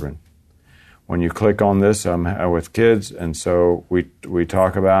children? When you click on this, I'm with kids, and so we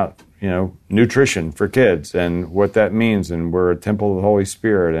talk about nutrition for kids and what that means, and we're a temple of the Holy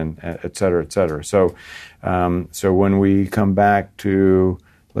Spirit, and et cetera, et cetera. So when we come back to,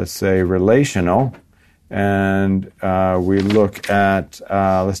 let's say, relational, and we look at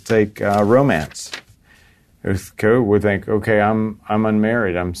let's take romance. We think, okay, I'm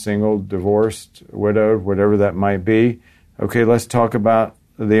unmarried, I'm single, divorced, widowed, whatever that might be. Okay, let's talk about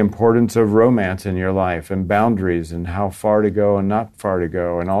the importance of romance in your life and boundaries and how far to go and not far to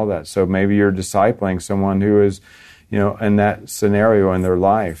go and all that. So maybe you're discipling someone who is, in that scenario in their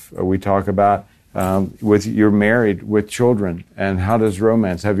life. We talk about you're married with children, and how does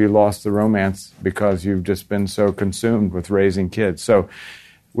romance, have you lost the romance because you've just been so consumed with raising kids? So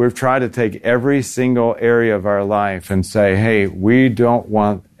we've tried to take every single area of our life and say, hey, we don't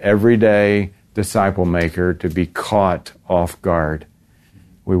want everyday disciple maker to be caught off guard.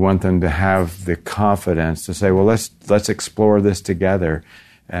 We want them to have the confidence to say, well, let's explore this together.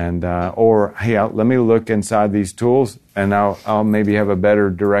 And or, hey, let me look inside these tools, and I'll maybe have a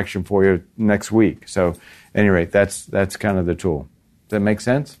better direction for you next week. So, at any rate, that's kind of the tool. Does that make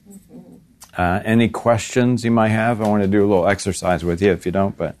sense? Mm-hmm. Any questions you might have? I want to do a little exercise with you if you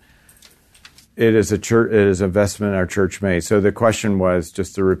don't, but it is investment our church made. So the question was,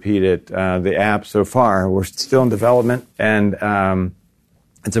 just to repeat it, the app so far, we're still in development, and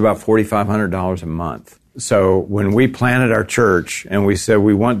it's about $4,500 a month. So when we planted our church and we said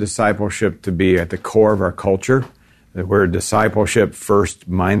we want discipleship to be at the core of our culture, that we're a discipleship first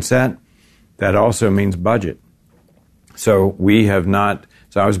mindset, that also means budget. So we have not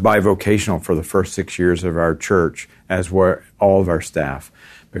So I was bivocational for the first 6 years of our church, as were all of our staff,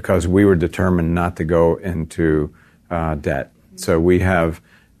 because we were determined not to go into debt. So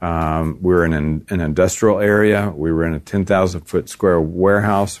we're in an industrial area. We were in a 10,000-foot square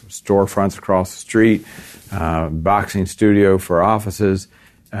warehouse, storefronts across the street, boxing studio for offices.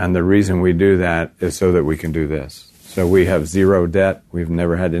 And the reason we do that is so that we can do this. So we have zero debt. We've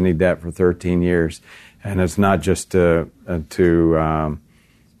never had any debt for 13 years. And it's not just to do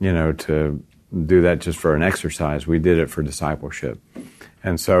that just for an exercise. We did it for discipleship.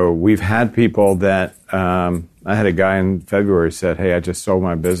 And so we've had people that, I had a guy in February said, hey, I just sold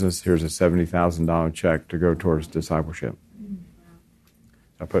my business. Here's a $70,000 check to go towards discipleship.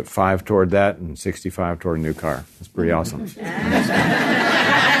 I put 5 toward that and 65 toward a new car. That's pretty awesome.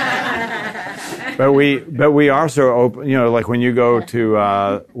 But we also open, like when you go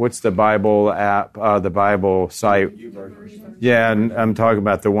to, what's the Bible app, the Bible site? Yeah, and I'm talking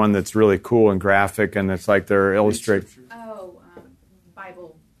about the one that's really cool and graphic, and it's like they're illustrating.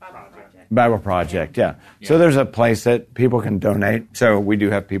 Bible Project, yeah. So there's a place that people can donate. So we do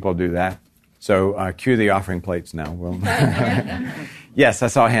have people do that. So cue the offering plates now. Yes, I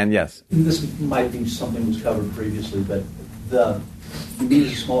saw a hand, yes. This might be something was covered previously, but you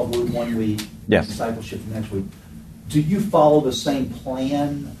meet a small group one week, yes. Discipleship the next week. Do you follow the same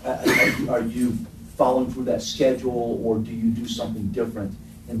plan? Are you following through that schedule, or do you do something different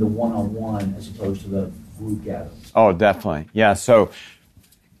in the one-on-one as opposed to the group gatherings? Oh, definitely. Yeah, so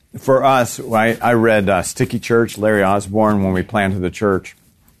for us, I read Sticky Church, Larry Osborne, when we planted the church.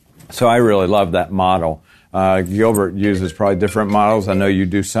 So I really love that model. Gilbert uses probably different models. I know you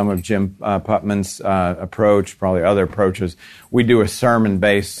do some of Jim Putman's approach, probably other approaches. We do a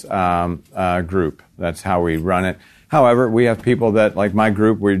sermon-based group. That's how we run it. However, we have people that, like my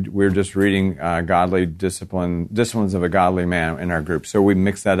group, we're just reading godly disciplines of a godly man in our group. So we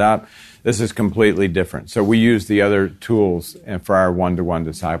mix that up. This is completely different. So we use the other tools for our one-to-one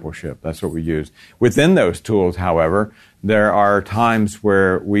discipleship. That's what we use. Within those tools, however, there are times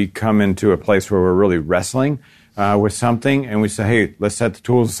where we come into a place where we're really wrestling with something, and we say, hey, let's set the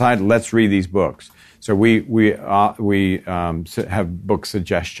tools aside. Let's read these books. So we have book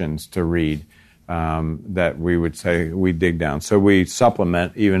suggestions to read that we would say we dig down. So we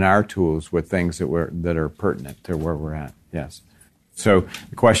supplement even our tools with things that are pertinent to where we're at. Yes. So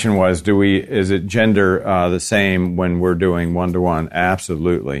the question was, is it gender the same when we're doing one-to-one?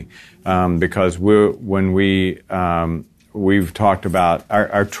 Absolutely, because we've talked about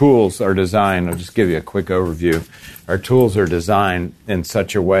our tools are designed. I'll just give you a quick overview. Our tools are designed in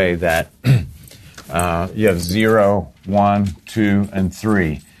such a way that you have 0, 1, 2, and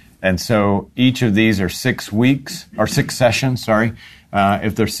 3. And so each of these are 6 weeks, or 6 sessions, sorry.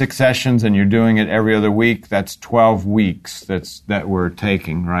 If there's 6 sessions and you're doing it every other week, that's 12 weeks that we're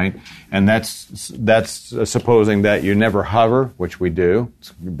taking, right? And that's supposing that you never hover, which we do.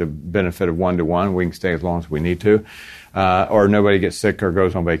 It's the benefit of one-to-one. We can stay as long as we need to. Or nobody gets sick or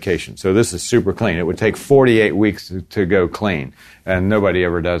goes on vacation. So this is super clean. It would take 48 weeks to go clean. And nobody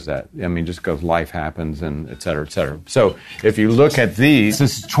ever does that. I mean, just because life happens and et cetera, et cetera. So if you look at these,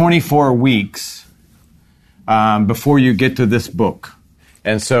 this is 24 weeks before you get to this book.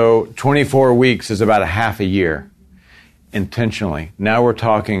 And so 24 weeks is about a half a year, intentionally. Now we're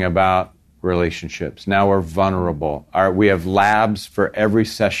talking about relationships. Now we're vulnerable. We have labs for every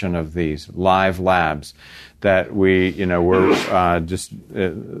session of these, live labs that we did a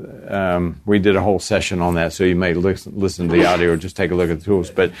whole session on that, so you may listen to the audio or just take a look at the tools.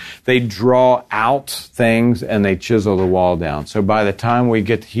 But they draw out things and they chisel the wall down. So by the time we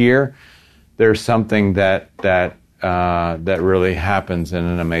get here, there's something that really happens in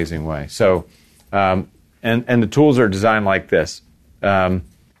an amazing way. So, and the tools are designed like this.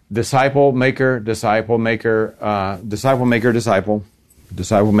 Disciple, maker, disciple, maker, disciple, maker, disciple,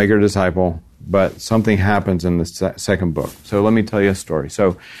 disciple, maker, disciple. But something happens in the second book. So let me tell you a story.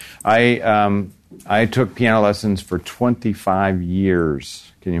 So I took piano lessons for 25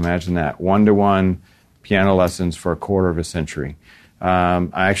 years. Can you imagine that? One-to-one piano lessons for a quarter of a century. I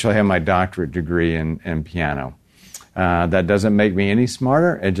actually have my doctorate degree in piano. That doesn't make me any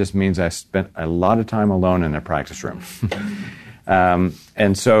smarter. It just means I spent a lot of time alone in a practice room.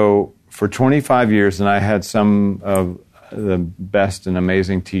 And so for 25 years, and I had some of the best and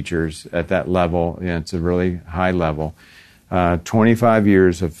amazing teachers at that level. It's a really high level. 25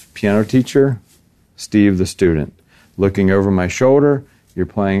 years of piano teacher, Steve the student. Looking over my shoulder,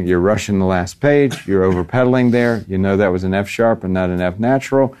 you're rushing the last page, you're over pedaling there, you know that was an F sharp and not an F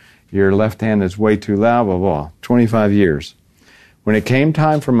natural, your left hand is way too loud, blah, blah. 25 years. When it came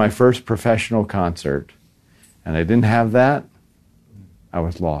time for my first professional concert, and I didn't have that, I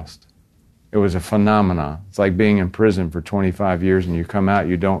was lost. It was a phenomenon. It's like being in prison for 25 years and you come out,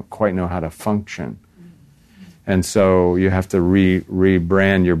 you don't quite know how to function. And so you have to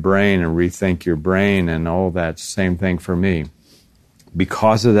rebrand your brain and rethink your brain and all that. Same thing for me.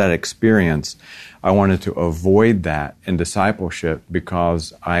 Because of that experience, I wanted to avoid that in discipleship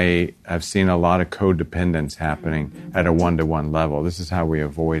because I have seen a lot of codependence happening at a one-to-one level. This is how we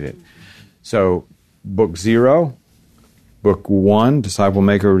avoid it. So book 0, book 1, disciple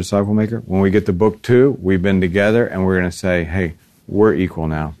maker. When we get to book 2, we've been together and we're going to say, hey, we're equal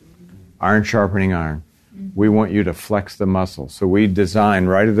now. Iron sharpening iron. We want you to flex the muscle. So we designed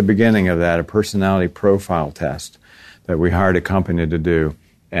right at the beginning of that a personality profile test that we hired a company to do,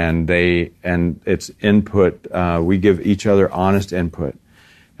 and it's input. We give each other honest input,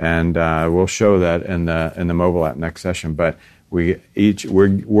 and we'll show that in the mobile app next session. But we're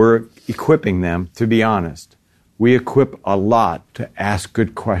equipping them to be honest. We equip a lot to ask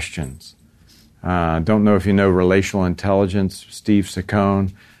good questions. Don't know if you know relational intelligence, Steve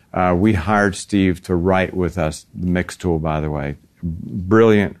Saccone. We hired Steve to write with us, the Mix tool, by the way.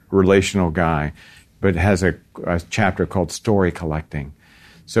 Brilliant relational guy, but has a chapter called Story Collecting.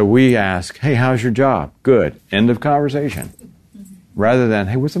 So we ask, hey, how's your job? Good. End of conversation. Rather than,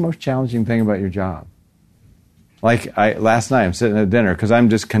 hey, what's the most challenging thing about your job? Like last night, I'm sitting at dinner because I'm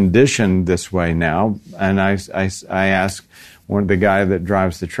just conditioned this way now, and I asked the guy that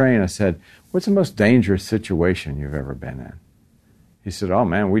drives the train, I said, what's the most dangerous situation you've ever been in? He said, oh,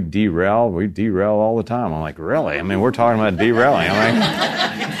 man, we derail all the time. I'm like, really? I mean, we're talking about derailing. I'm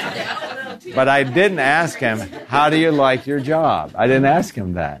like, but I didn't ask him, how do you like your job? I didn't ask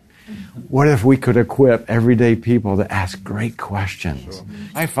him that. What if we could equip everyday people to ask great questions?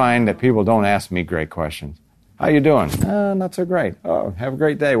 I find that people don't ask me great questions. How you doing? Not so great. Oh, have a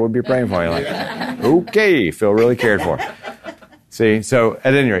great day. We'll be praying for you. Like, okay, feel really cared for. See, so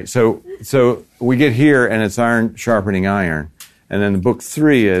at any rate, so we get here and it's iron sharpening iron. And then book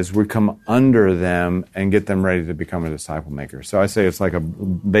 3 is we come under them and get them ready to become a disciple maker. So I say it's like a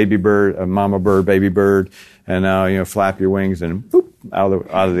baby bird, a mama bird, baby bird, and flap your wings and boop out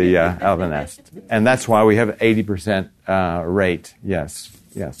of the nest. And that's why we have an 80% rate. Yes.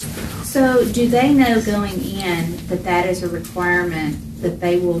 So do they know going in that is a requirement that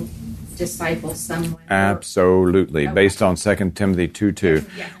they will disciple someone? Absolutely. Okay. Based on 2 Timothy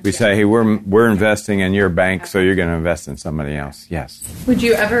 2:2. Yeah. We say, hey, we're investing in your bank, so you're going to invest in somebody else. Yes. Would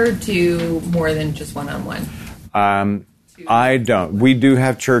you ever do more than just one-on-one? I don't. We do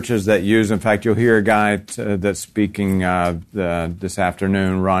have churches that use, in fact, you'll hear a guy that's speaking this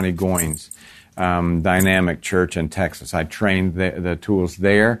afternoon, Ronnie Goins, Dynamic Church in Texas. I trained the tools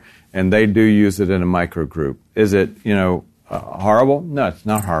there, and they do use it in a micro group. Is it, horrible? No, it's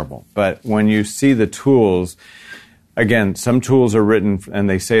not horrible. But when you see the tools, again, some tools are written and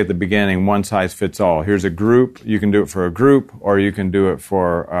they say at the beginning, one size fits all. Here's a group. You can do it for a group or you can do it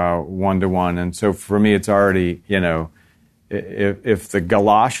for one-to-one. And so for me, it's already, if the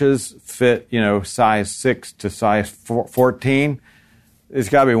galoshes fit, size 6 to size 14, it's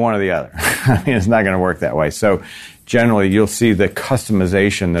got to be one or the other. I mean, it's not going to work that way. So generally, you'll see the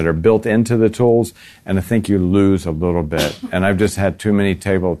customization that are built into the tools, and I think you lose a little bit. And I've just had too many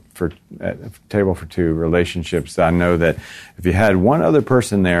table for two relationships that I know that if you had one other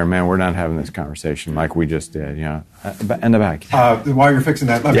person there, man, we're not having this conversation like we just did. In the back. While you're fixing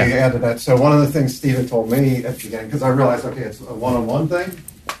that, let me add to that. So one of the things Stephen told me at the beginning, because I realized, okay, it's a one-on-one thing,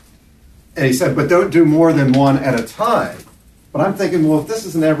 and he said, but don't do more than one at a time. But I'm thinking, well, if this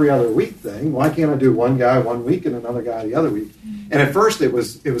is an every other week thing, why can't I do one guy one week and another guy the other week? And at first it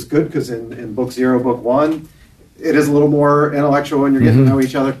was good because in book 0, book 1, it is a little more intellectual and you're getting to know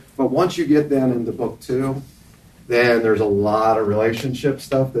each other. But once you get then into book 2, then there's a lot of relationship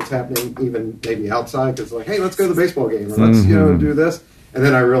stuff that's happening, even maybe outside. Because like, hey, let's go to the baseball game or let's do this. And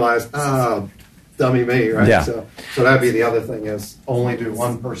then I realized, dummy me, right? Yeah. So that'd be the other thing is only do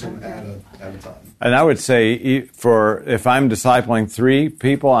one person at a time. And I would say if I'm discipling 3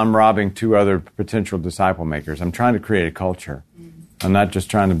 people, I'm robbing 2 other potential disciple makers. I'm trying to create a culture. I'm not just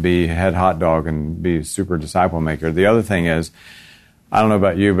trying to be head hot dog and be a super disciple maker. The other thing is, I don't know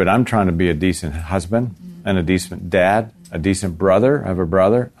about you, but I'm trying to be a decent husband and a decent dad, a decent brother. I have a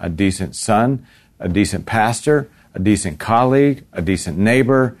brother, a decent son, a decent pastor, a decent colleague, a decent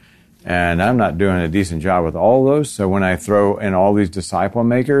neighbor. And I'm not doing a decent job with all those. So when I throw in all these disciple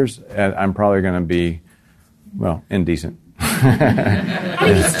makers, I'm probably going to be, indecent. How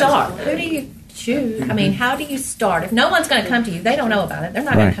do you start? Who do you choose? I mean, how do you start? If no one's going to come to you, they don't know about it. They're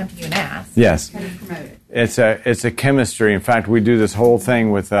not going to come to you and ask. Yes. How do you promote it? It's a chemistry. In fact, we do this whole thing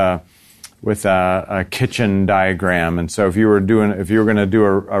with with a kitchen diagram. And so if you were going to do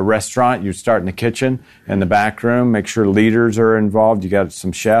a restaurant, you'd start in the kitchen, in the back room, make sure leaders are involved. You got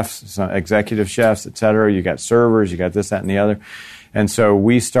some chefs, some executive chefs, et cetera. You got servers, you got this, that, and the other. And so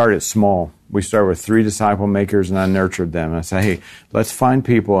we started small. We started with 3 disciple makers, and I nurtured them. And I said, hey, let's find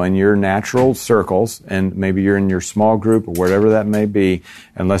people in your natural circles, and maybe you're in your small group or whatever that may be,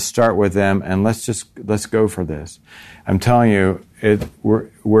 and let's start with them, and let's go for this. I'm telling you,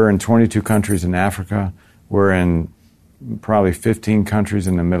 we're in 22 countries in Africa. We're in probably 15 countries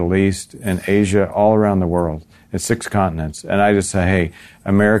in the Middle East and Asia, all around the world. It's 6 continents. And I just say, hey,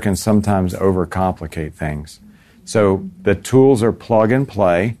 Americans sometimes overcomplicate things. So the tools are plug and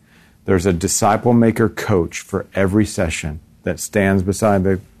play. There's a disciple maker coach for every session that stands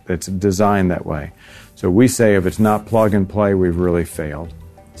beside that's designed that way. So we say if it's not plug and play, we've really failed.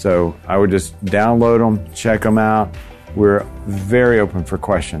 So I would just download them, check them out. We're very open for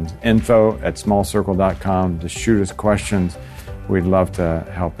questions. info@smallcircle.com. Just shoot us questions. We'd love to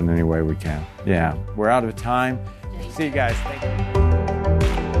help in any way we can. Yeah, we're out of time. See you guys. Thank you.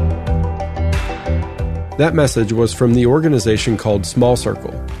 That message was from the organization called Small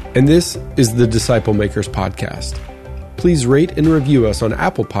Circle, and this is the Disciple Makers Podcast. Please rate and review us on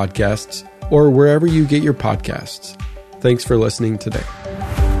Apple Podcasts or wherever you get your podcasts. Thanks for listening today.